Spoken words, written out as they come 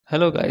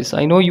Hello guys,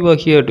 I know you are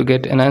here to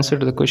get an answer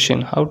to the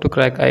question how to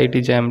crack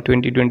IIT JAM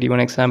 2021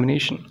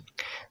 examination.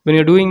 When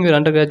you're doing your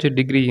undergraduate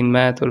degree in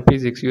math or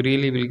physics, you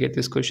really will get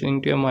this question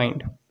into your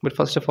mind. But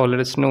first of all,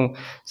 let us know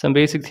some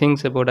basic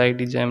things about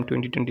IIT JAM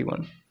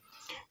 2021.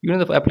 You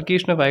know, the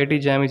application of IIT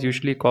JAM is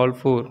usually called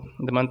for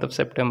in the month of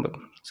September.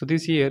 So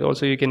this year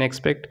also you can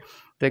expect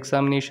the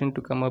examination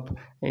to come up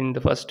in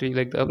the first week,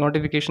 like the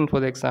notification for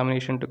the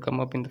examination to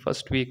come up in the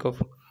first week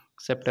of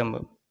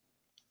September.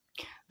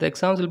 The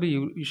exams will be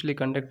usually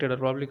conducted or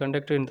probably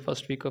conducted in the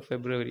first week of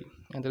February,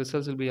 and the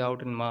results will be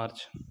out in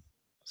March.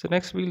 So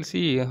next we'll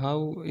see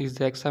how is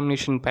the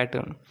examination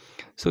pattern.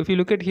 So if you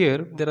look at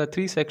here, there are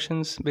three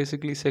sections,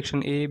 basically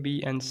section A,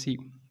 B and C.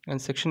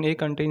 And section A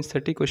contains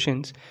 30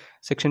 questions,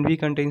 section B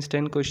contains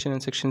 10 questions,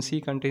 and section C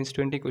contains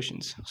 20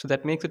 questions. So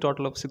that makes a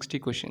total of 60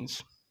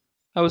 questions.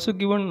 I also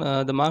given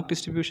the mark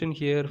distribution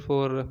here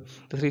for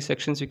the three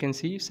sections. You can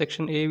see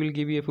section A will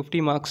give you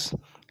 50 marks,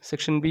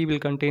 section B will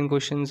contain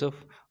questions of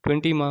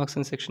 20 marks,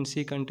 and section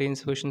C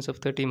contains questions of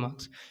 30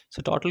 marks.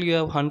 So total you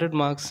have 100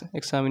 marks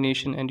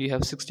examination and you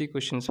have 60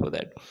 questions for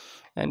that.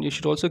 And you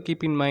should also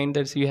keep in mind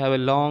that you have a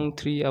long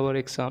 3-hour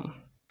exam.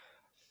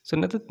 So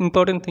another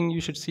important thing you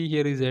should see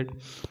here is that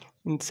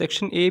in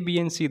section A, B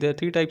and C there are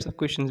three types of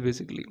questions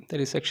basically. That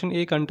is, section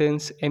A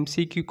contains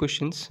MCQ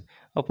questions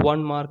of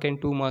 1 mark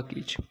and 2 mark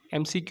each.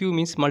 MCQ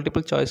means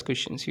multiple choice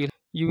questions.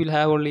 You will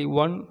have only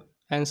one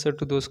answer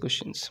to those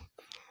questions.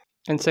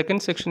 And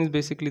second section is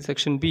basically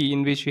section B,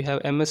 in which you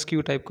have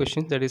MSQ type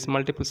questions, that is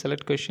multiple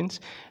select questions,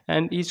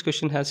 and each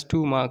question has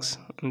 2 marks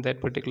in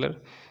that particular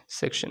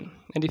section.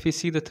 And if you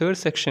see the third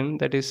section,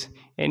 that is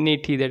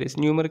NAT, that is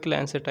numerical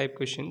answer type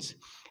questions,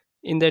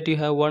 in that you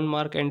have 1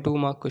 mark and 2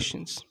 mark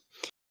questions.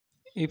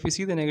 If you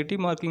see the negative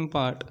marking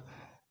part,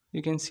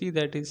 you can see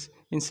that is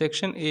in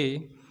section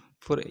A,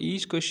 for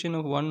each question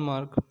of 1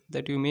 mark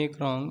that you make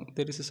wrong,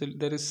 there is a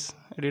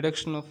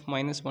reduction of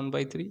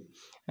 -1/3,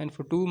 and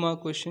for 2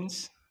 mark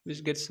questions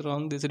which gets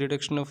wrong, there is a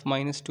reduction of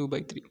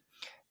 -2/3.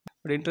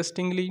 But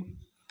interestingly,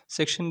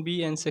 section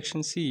B and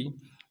section C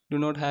do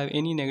not have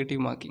any negative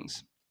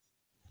markings.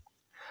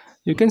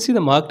 You can see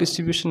the mark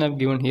distribution I have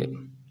given here.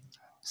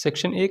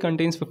 Section A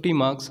contains 50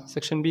 marks,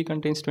 section B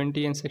contains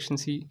 20, and section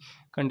C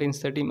contains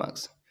 30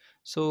 marks.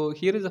 So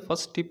here is the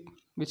first tip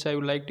which I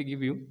would like to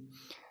give you,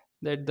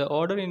 that the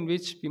order in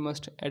which we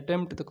must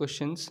attempt the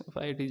questions of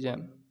IIT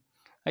JAM.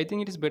 I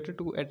think it is better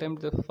to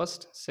attempt the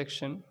first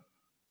section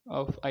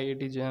of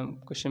IIT JAM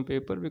question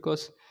paper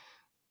because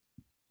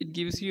it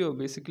gives you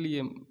basically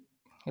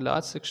a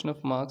large section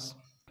of marks,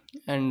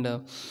 and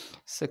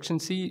section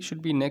C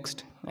should be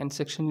next and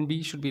section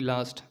B should be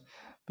last,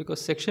 because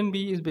section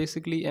B is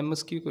basically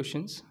MSQ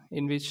questions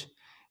in which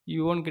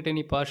you won't get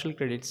any partial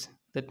credits.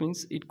 That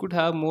means it could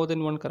have more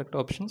than one correct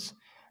options,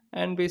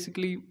 and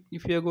basically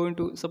if you are going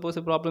to suppose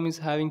a problem is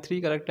having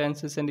 3 correct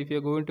answers, and if you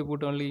are going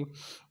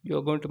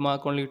to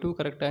mark only 2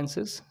 correct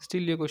answers,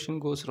 still your question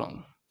goes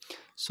wrong.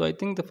 So I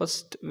think the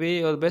first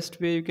way or the best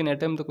way you can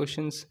attempt the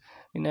questions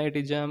in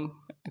IIT JAM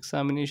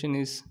examination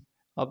is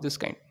of this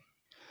kind.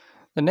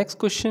 The next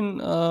question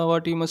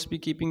what you must be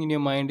keeping in your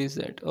mind is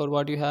that, or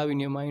what you have in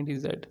your mind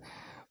is that,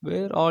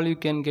 where all you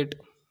can get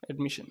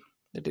admission.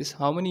 That is,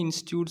 how many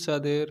institutes are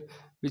there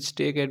which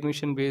take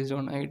admission based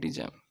on IIT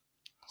JAM.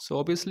 So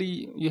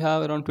obviously you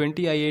have around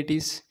 20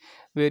 IITs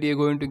where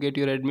you're going to get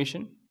your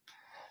admission,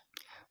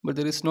 but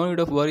there is no need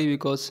of worry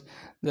because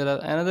there are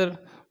another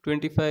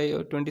 25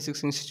 or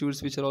 26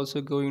 institutes which are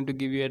also going to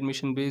give you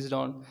admission based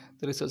on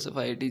the results of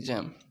IIT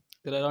JAM.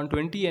 There are around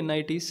 20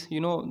 NITs.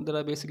 You know, there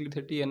are basically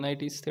 30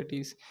 NITs,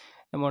 30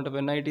 amount of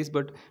NITs,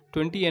 but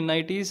 20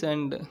 NITs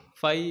and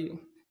 5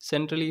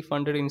 centrally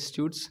funded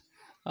institutes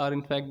are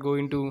in fact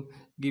going to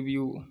give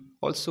you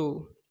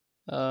also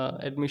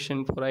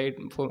admission for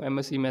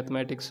MSc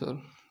Mathematics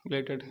or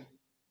related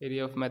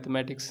area of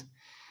mathematics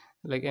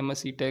like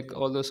MSc Tech,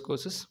 all those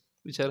courses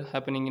which are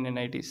happening in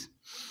NITs.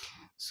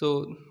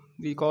 So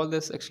we call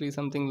this actually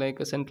something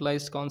like a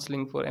centralized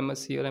counseling for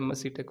MSc or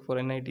MSc Tech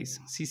for NITs,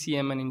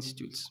 CCM and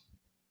institutes.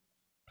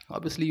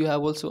 Obviously you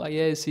have also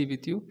IISc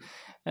with you,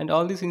 and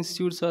all these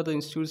institutes are the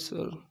institutes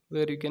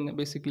where you can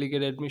basically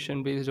get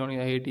admission based on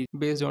your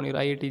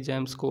IIT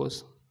JAM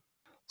scores.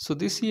 So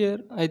this year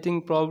I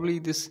think probably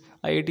this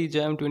IIT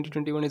JAM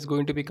 2021 is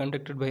going to be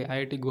conducted by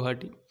IIT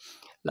Guwahati.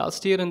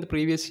 Last year and the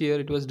previous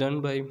year it was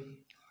done by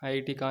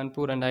IIT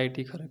Kanpur and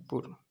IIT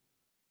Kharagpur.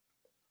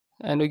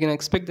 And we can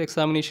expect the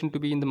examination to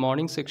be in the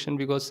morning section,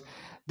 because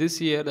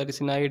this year, that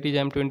is in IIT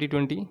JAM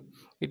 2020,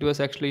 it was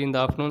actually in the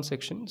afternoon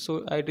section.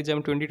 So IIT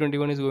JAM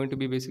 2021 is going to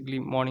be basically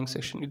morning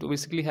section. It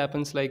basically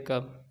happens like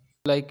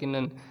in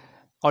an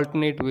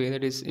alternate way.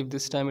 That is, if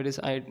this time it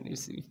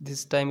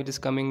is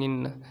coming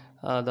in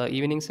the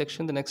evening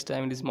section, the next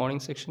time it is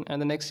morning section,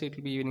 and the next it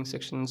will be evening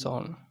section, and so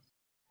on.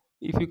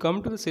 If you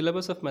come to the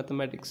syllabus of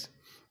mathematics,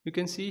 you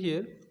can see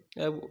here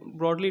I have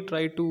broadly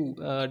tried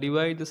to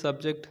divide the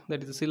subject,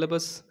 that is the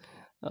syllabus,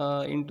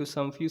 into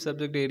some few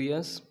subject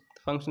areas: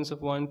 functions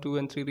of 1, 2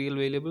 and 3 real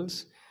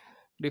variables,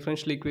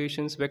 differential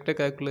equations, vector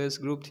calculus,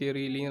 group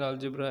theory, linear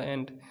algebra,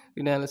 and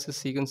analysis,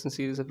 sequence and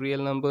series of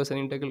real numbers, and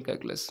integral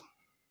calculus.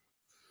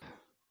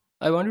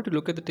 I want you to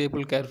look at the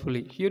table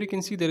carefully. Here you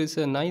can see there is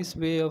a nice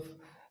way of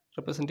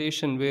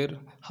representation where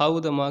how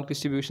the mark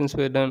distributions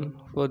were done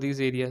for these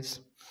areas.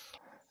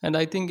 And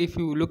I think if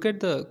you look at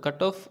the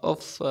cutoff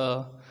of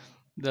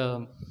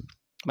the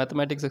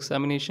mathematics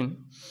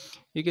examination,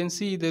 you can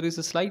see there is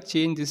a slight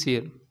change this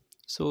year.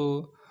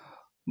 So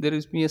there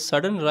is been a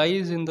sudden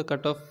rise in the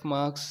cutoff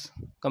marks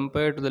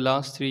compared to the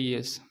last 3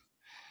 years.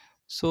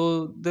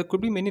 So there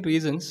could be many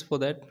reasons for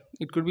that.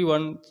 It could be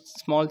one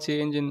small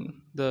change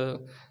in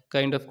the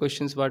kind of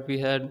questions what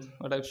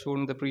I've shown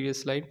in the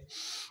previous slide,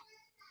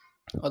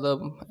 or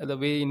the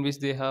way in which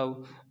they have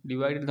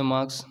divided the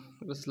marks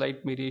was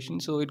slight variation.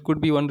 So it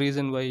could be one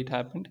reason why it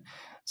happened.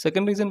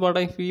 Second reason what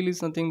I feel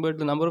is nothing but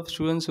the number of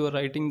students who are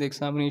writing the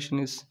examination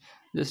is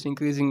just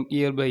increasing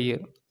year by year.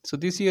 So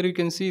this year you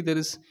can see there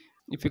is,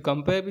 if you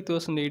compare with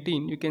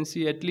 2018, you can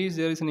see at least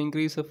there is an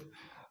increase of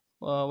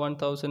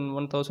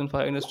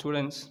 1500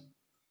 students.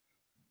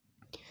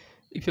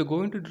 If you're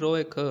going to draw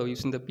a curve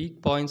using the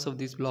peak points of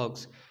these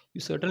blocks, you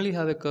certainly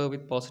have a curve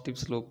with positive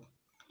slope.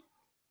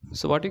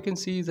 So what you can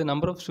see is the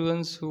number of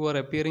students who are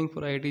appearing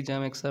for IIT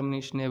JAM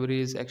examination every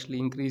year is actually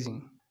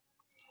increasing.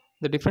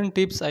 The different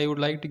tips I would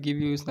like to give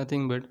you is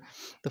nothing but,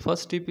 the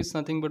first tip is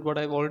nothing but what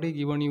I've already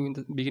given you in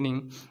the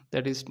beginning,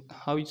 that is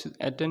how you should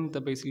attend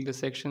the basically the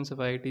sections of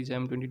IIT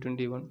JAM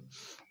 2021.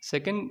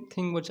 Second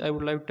thing which I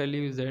would like to tell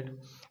you is that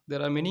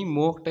there are many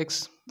mock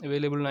tests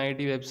available on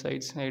IIT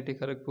websites, IIT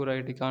Kharagpur,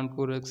 IIT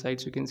Kanpur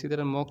websites. You can see there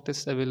are mock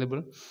tests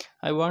available.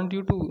 I want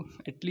you to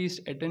at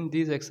least attend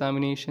these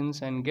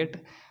examinations and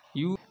get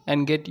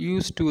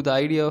used to the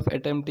idea of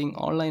attempting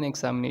online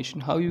examination,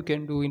 how you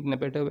can do it in a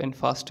better and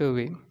faster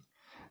way.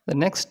 The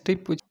next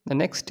tip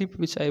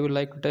which I would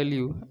like to tell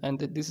you, and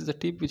this is a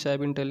tip which I've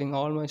been telling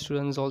all my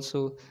students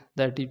also,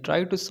 that you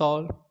try to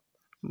solve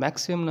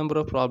maximum number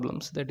of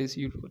problems. That is,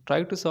 you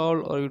try to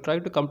solve or you try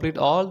to complete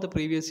all the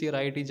previous year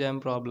IIT JAM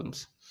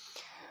problems.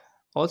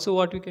 Also,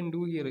 what you can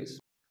do here is,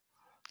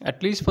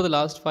 at least for the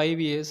last 5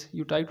 years,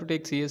 you try to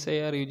take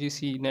CSIR,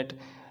 UGC, NET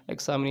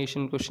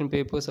examination question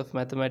papers of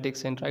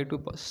mathematics and try to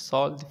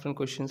solve different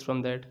questions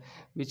from that,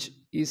 which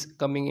is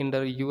coming in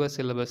the US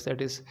syllabus.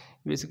 That is,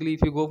 basically,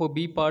 if you go for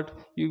B part,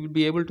 you will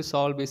be able to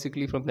solve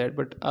basically from that.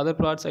 But other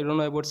parts, I don't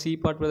know about C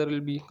part, whether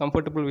you'll be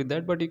comfortable with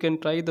that. But you can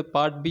try the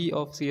part B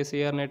of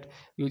CSIR, NET,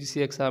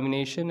 UGC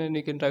examination, and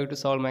you can try to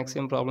solve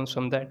maximum problems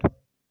from that.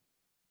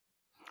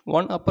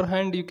 One upper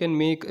hand you can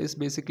make is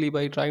basically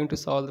by trying to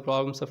solve the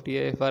problems of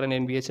TIFR and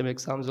NBHM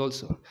exams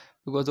also,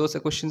 because those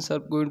questions are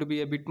going to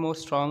be a bit more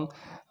strong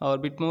or a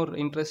bit more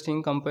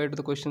interesting compared to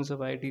the questions of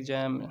IIT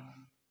JAM.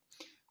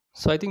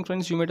 So I think,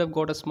 friends, you might have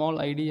got a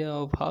small idea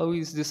of how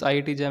is this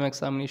IIT JAM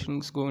examination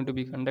is going to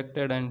be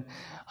conducted and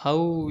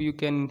how you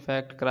can in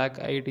fact crack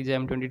IIT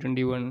JAM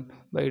 2021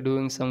 by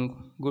doing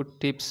some good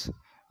tips,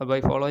 by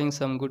following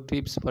some good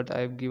tips what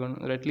I've given,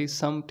 or at least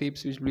some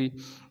tips which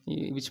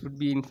would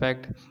be in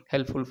fact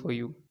helpful for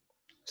you.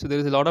 So there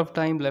is a lot of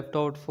time left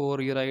out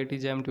for your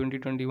IIT JAM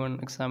 2021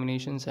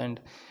 examinations, and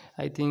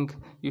I think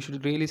you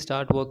should really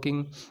start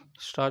working,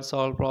 start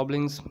solve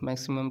problems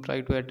maximum,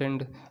 try to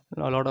attend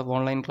a lot of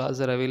online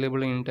classes are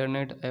available in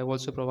internet. I have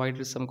also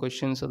provided some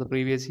questions of the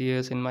previous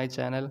years in my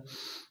channel.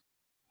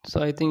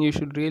 So I think you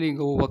should really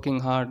go working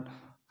hard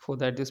for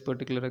that this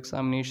particular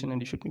examination,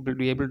 and you should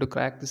be able to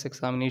crack this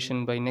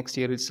examination by next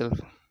year itself.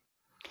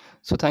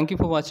 So thank you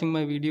for watching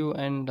my video,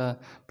 and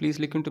please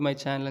look into my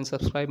channel and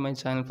subscribe my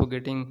channel for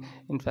getting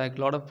in fact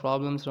a lot of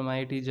problems from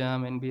IIT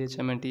JAM,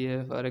 NBHM and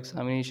TIFR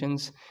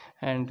examinations,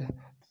 and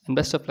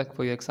best of luck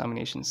for your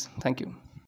examinations. Thank you.